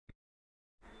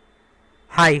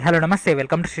Hi hello నమస్తే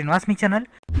welcome to శ్రీనివాస్మెక్ channel.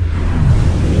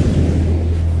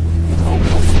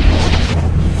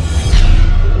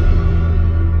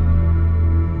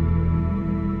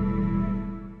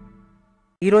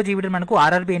 ఈరోజు ఈ వీడియో మనకు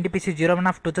RRB NTPC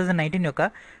 01/2019 యొక్క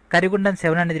కరిగుండం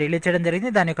 7 అనేది రిలీజ్ చేయడం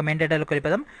జరిగింది. దాని యొక్క మెయిన్ డేటాలోకి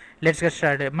వెళ్ళిపోదాం. Let's get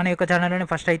start. మన యొక్క ఛానల్లోనే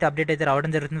ఫస్ట్ అయితే అప్డేట్ అయితే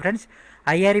రావడం జరుగుతుంది ఫ్రెండ్స్.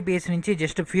 IRBS నుంచి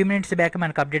జస్ట్ ఫ్యూ మినిట్స్ బ్యాక్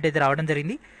మనకు అప్డేట్ అయితే రావడం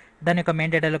జరిగింది. దాని యొక్క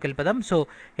మెయిన్ డేటాలోకి వెళ్ళిపోదాం. సో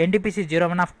NTPC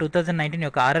 01/2019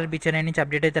 యొక్క RRB చెన్నై నుంచి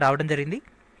అప్డేట్ అయితే రావడం జరిగింది.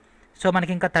 సో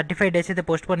మనకి ఇంకా 35 డేస్ అయితే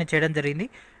పోస్ట్ పోన్ చేయడం జరిగింది.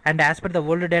 And as per the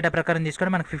old data ప్రకారం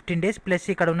తీసుకొని మనకు 15 డేస్ ప్లస్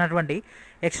ఇక్కడ ఉన్నటువంటి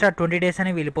ఎక్స్ట్రా 20 డేస్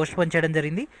అని వీళ్ళు పోస్ట్ పోన్ చేయడం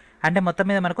జరిగింది. అంటే మొత్తం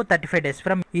మీద మనకు 35 డేస్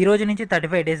ఫ్రమ్ ఈ రోజు నుంచి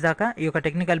 35 డేస్ దాకా ఈ యొక్క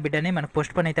టెక్నికల్ బిడ్ అని మనకు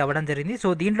పోస్ట్ పోన్ అయితే అవ్వడం జరిగింది. సో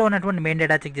దీంట్లో ఉన్నటువంటి మెయిన్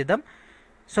డేటా చెక్ చేద్దాం.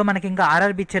 సో మనకి ఇంకా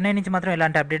RRB చెన్నై నుంచి మాత్రం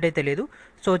ఎలాంటి అప్డేట్ అయితే లేదు.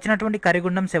 సో వచ్చినటువంటి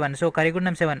కరిగుండం 7, సో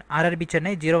కరిగుండం 7 RRB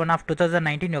చెన్నై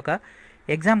 01/2019 యొక్క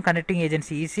ఎగ్జామ్ కండక్టింగ్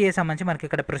ఏజెన్సీ ECA సంబంధించి మనకి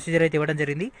ఇక్కడ ప్రొసీజర్ అయితే ఇవ్వడం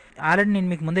జరిగింది. ఆల్రెడీ నేను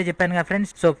మీకు ముందే చెప్పాను కదా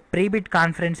friends. So pre bid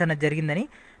conference అనేది జరిగిందని.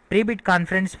 Pre bid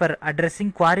conference for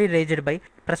addressing quarry raised by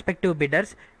prospective bidders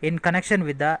in connection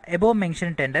with the above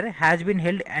mentioned tender has been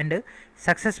held and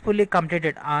successfully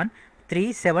completed on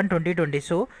 3/7/2020.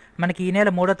 So మనకి ఈ నెల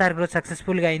 3వ తారీఖు రోజు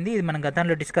సక్సెస్ఫుల్గా అయింది. ఇది మనం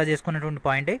గతంలో డిస్కస్ చేసుకున్నటువంటి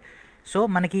పాయింటే. సో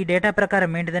మనకి ఈ డేటా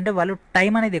ప్రకారం ఏంటిదంటే వాళ్ళు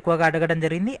టైం అనేది ఎక్కువగా అడగడం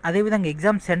జరిగింది. అదేవిధంగా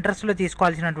ఎగ్జామ్ సెంటర్స్లో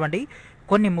తీసుకోవాల్సినటువంటి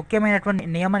కొన్ని ముఖ్యమైనటువంటి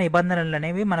నియమ నిబంధనలు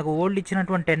అనేవి మనకు ఓల్డ్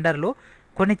ఇచ్చినటువంటి టెండర్లో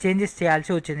కొన్ని చేంజెస్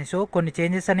చేయాల్సి వచ్చింది. సో కొన్ని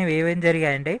చేంజెస్ అనేవి ఏమేమి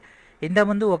జరిగాయంటే,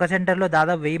 ఇంతకుముందు ఒక సెంటర్లో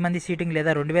దాదాపు 1000 మంది సీటింగ్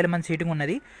లేదా 2000 మంది సీటింగ్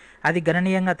ఉన్నది. అది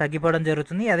గణనీయంగా తగ్గిపోవడం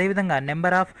జరుగుతుంది. అదేవిధంగా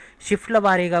నెంబర్ ఆఫ్ షిఫ్ట్ల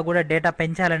వారీగా కూడా డేటా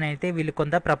పెంచాలని అయితే వీళ్ళు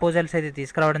కొంత ప్రపోజల్స్ అయితే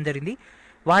తీసుకురావడం జరిగింది.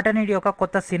 వాటన్నిటి యొక్క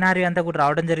కొత్త సినారియో అంతా కూడా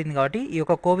రావడం జరిగింది. కాబట్టి ఈ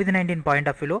యొక్క COVID-19 పాయింట్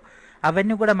ఆఫ్ వ్యూలో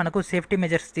అవన్నీ కూడా మనకు సేఫ్టీ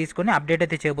మెజర్స్ తీసుకొని అప్డేట్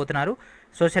అయితే చేయబోతున్నారు.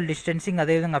 సోషల్ డిస్టెన్సింగ్,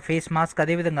 అదేవిధంగా ఫేస్ మాస్క్,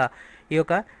 అదేవిధంగా ఈ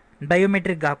యొక్క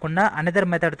బయోమెట్రిక్ కాకుండా అనదర్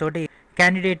మెథడ్ తోటి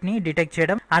క్యాండిడేట్ని డిటెక్ట్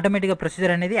చేయడం, ఆటోమేటిక్గా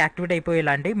ప్రొసీజర్ అనేది యాక్టివేట్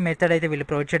అయిపోయేలాంటి మెథడ్ అయితే వీళ్ళు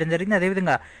ప్రొవైడ్ చేయడం జరిగింది.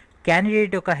 అదేవిధంగా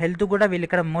క్యాండిడేట్ యొక్క హెల్త్ కూడా వీళ్ళు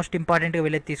ఇక్కడ మోస్ట్ ఇంపార్టెంట్గా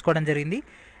వీళ్ళు తీసుకోవడం జరిగింది.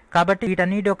 కాబట్టి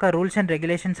వీటన్నిటి యొక్క rules and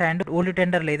regulations and old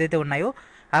టెండర్లు ఏదైతే ఉన్నాయో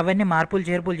అవన్నీ మార్పులు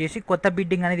చేర్పులు చేసి కొత్త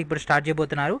బిడ్డింగ్ అనేది ఇప్పుడు స్టార్ట్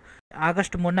చేయబోతున్నారు.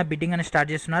 ఆగస్టు 3న బిడ్డింగ్ అనేది స్టార్ట్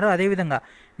చేస్తున్నారు. అదేవిధంగా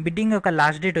బిడ్డింగ్ యొక్క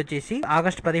లాస్ట్ డేట్ వచ్చేసి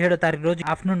ఆగస్టు 17వ తారీఖు రోజు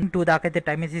ఆఫ్టర్నూన్ 2 దాకా అయితే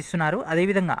టైం ఇస్తున్నారు.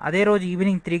 అదేవిధంగా అదే రోజు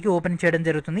ఈవినింగ్ 3కి ఓపెన్ చేయడం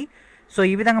జరుగుతుంది. సో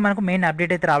ఈ విధంగా మనకు మెయిన్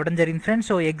అప్డేట్ అయితే రావడం జరిగింది ఫ్రెండ్స్.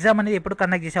 సో ఎగ్జామ్ అనేది ఎప్పుడు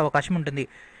కండక్ట్ చేసే అవకాశం ఉంటుంది.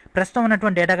 ప్రస్తుతం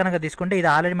ఉన్నటువంటి డేటా కనుక తీసుకుంటే ఇది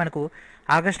ఆల్రెడీ మనకు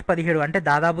ఆగస్టు 17 అంటే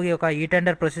దాదాపుగా ఒక ఈ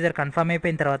టెండర్ ప్రొసీజర్ కన్ఫర్మ్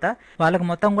అయిపోయిన తర్వాత వాళ్ళకి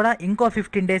మొత్తం కూడా ఇంకో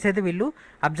 15 డేస్ అయితే వీళ్ళు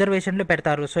అబ్జర్వేషన్లో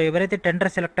పెడతారు. సో ఎవరైతే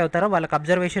టెండర్ సెలెక్ట్ అవుతారో వాళ్ళకి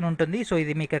అబ్జర్వేషన్ ఉంటుంది. సో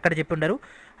ఇది మీకు ఎక్కడ చెప్పి ఉండరు.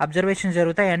 అబ్జర్వేషన్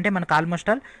జరుగుతాయి అంటే మనకు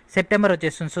ఆల్మోస్ట్ ఆల్ సెప్టెంబర్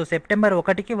వచ్చేస్తుంది. సో సెప్టెంబర్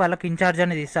 1కి వాళ్ళకి ఇన్ఛార్జ్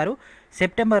అనేది ఇస్తారు.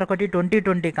 సెప్టెంబర్ 1,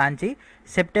 2020 కాంచి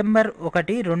సెప్టెంబర్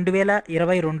 1,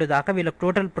 2022 దాకా వీళ్ళకి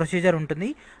టోటల్ ప్రొసీజర్ ఉంటుంది.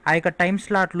 ఆ యొక్క టైం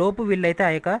స్లాట్ లోపు వీళ్ళైతే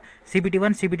ఆ యొక్క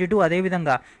CBT1, CBT2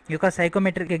 అదేవిధంగా ఈ యొక్క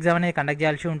సైకోమెట్రిక్ ఎగ్జామ్ అనేది కండక్ట్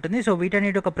చేయాల్సి ఉంటుంది. సో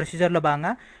వీటన్నిటి ఒక ప్రొసీజర్లో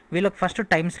భాగంగా వీళ్ళకి ఫస్ట్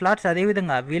టైం స్లాట్స్,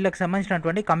 అదేవిధంగా వీళ్ళకి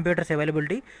సంబంధించినటువంటి కంప్యూటర్స్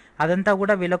అవైలబిలిటీ అదంతా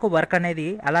కూడా వీళ్ళకు వర్క్ అనేది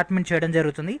అలాట్మెంట్ చేయడం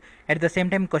జరుగుతుంది. At the same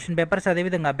time question papers,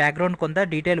 అదేవిధంగా బ్యాక్గ్రౌండ్ కొంత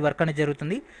డీటెయిల్ వర్క్ అనేది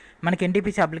జరుగుతుంది. మనకి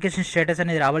NTPC అప్లికేషన్ స్టేటస్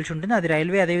అనేది రావాల్సి ఉంటుంది. అది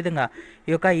రైల్వే అదేవిధంగా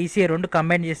ఈ యొక్క ECA 2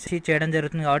 కంబైన్ చేసి చేయడం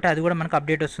జరుగుతుంది. కాబట్టి అది కూడా మనకు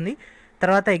అప్డేట్ వస్తుంది.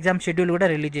 తర్వాత ఎగ్జామ్ షెడ్యూల్ కూడా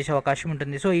రిలీజ్ చేసే అవకాశం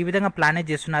ఉంటుంది. సో ఈ విధంగా ప్లాన్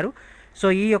చేస్తున్నారు. సో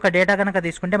ఈ యొక్క డేటా కనుక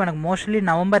తీసుకుంటే మనకు మోస్ట్లీ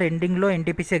నవంబర్ ఎండింగ్లో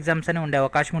NTPC ఎగ్జామ్స్ అని ఉండే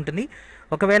అవకాశం ఉంటుంది.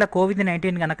 ఒకవేళ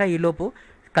COVID-19 కనుక ఈలోపు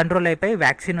కంట్రోల్ అయిపోయి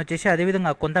వ్యాక్సిన్ వచ్చేసి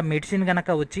అదేవిధంగా కొంత మెడిసిన్ కనుక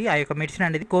వచ్చి ఆ యొక్క మెడిసిన్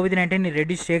అనేది COVID-19ని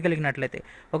రెడ్యూస్ చేయగలిగినట్లయితే,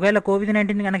 ఒకవేళ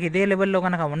COVID-19 కనుక ఇదే లెవెల్లో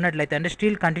కనుక ఉన్నట్లయితే అంటే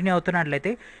స్టిల్ కంటిన్యూ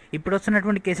అవుతున్నట్లయితే, ఇప్పుడు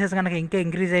వస్తున్నటువంటి కేసెస్ కనుక ఇంకా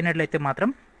ఇంక్రీజ్ అయినట్లయితే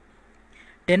మాత్రం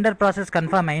టెండర్ ప్రాసెస్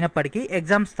కన్ఫర్మ్ అయినప్పటికీ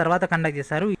ఎగ్జామ్స్ తర్వాత కండక్ట్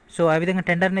చేస్తారు. సో ఆ విధంగా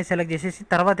టెండర్ని సెలెక్ట్ చేసేసి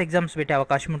తర్వాత ఎగ్జామ్స్ పెట్టే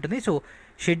అవకాశం ఉంటుంది. సో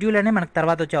షెడ్యూల్ అనేది మనకు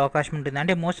తర్వాత వచ్చే అవకాశం ఉంటుంది.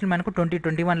 అంటే మోస్ట్లీ మనకు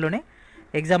 2021లోనే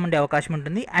ఎగ్జామ్ ఉండే అవకాశం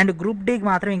ఉంటుంది. అండ్ గ్రూప్ డీకి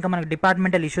మాత్రం ఇంకా మనకు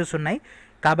డిపార్ట్మెంటల్ ఇష్యూస్ ఉన్నాయి.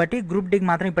 కాబట్టి గ్రూప్ డీకి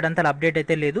మాత్రం ఇప్పుడంతా అప్డేట్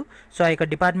అయితే లేదు. సో ఆ యొక్క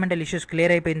డిపార్ట్మెంటల్ ఇష్యూస్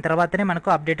క్లియర్ అయిపోయిన తర్వాతనే మనకు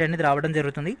అప్డేట్ అనేది రావడం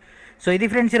జరుగుతుంది. సో ఇది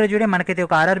ఫ్రెండ్స్ ఈరోజు వీడియో. మనకైతే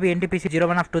ఒక RRB NTPC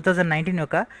 01/2019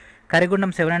 యొక్క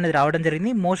కరిగుండం 7 అనేది రావడం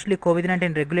జరిగింది. మోస్ట్లీ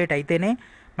COVID-19 రెగ్యులేట్ అయితేనే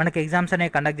మనకి ఎగ్జామ్స్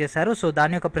అనేవి కండక్ట్ చేస్తారు. సో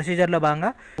దాని యొక్క ప్రొసీజర్లో భాగంగా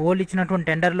ఓల్డ్ ఇచ్చినటువంటి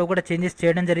టెండర్లో కూడా చేంజెస్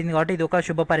చేయడం జరిగింది. కాబట్టి ఇది ఒక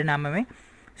శుభ పరిణామమే.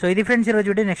 సో ఇది ఫ్రెండ్స్ ఈరోజు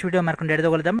వీడియో. నెక్స్ట్ వీడియో మనకు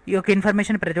ఎడదగలుగుతాం. ఈ యొక్క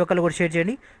ఇన్ఫర్మేషన్ ప్రతి ఒక్కరు కూడా షేర్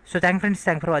చేయండి. So thank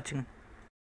for watching.